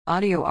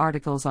Audio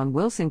articles on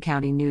Wilson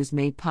County News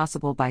made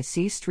possible by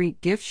C Street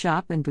Gift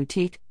Shop and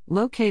Boutique,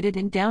 located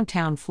in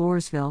downtown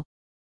Floresville.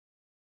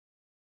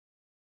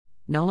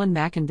 Nolan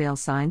McInvale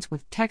signs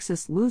with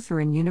Texas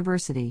Lutheran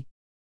University.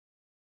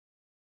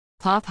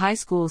 Cloth High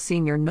School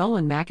senior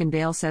Nolan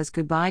McInvale says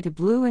goodbye to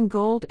blue and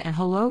gold and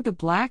hello to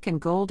black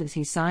and gold as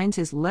he signs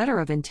his letter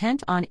of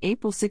intent on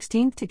April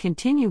 16 to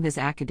continue his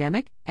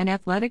academic and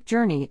athletic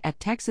journey at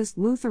Texas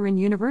Lutheran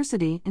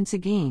University in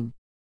Seguin.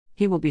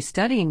 He will be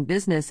studying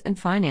business and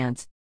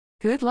finance.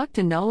 Good luck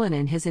to Nolan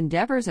in his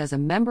endeavors as a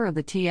member of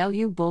the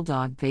TLU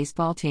Bulldog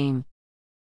baseball team.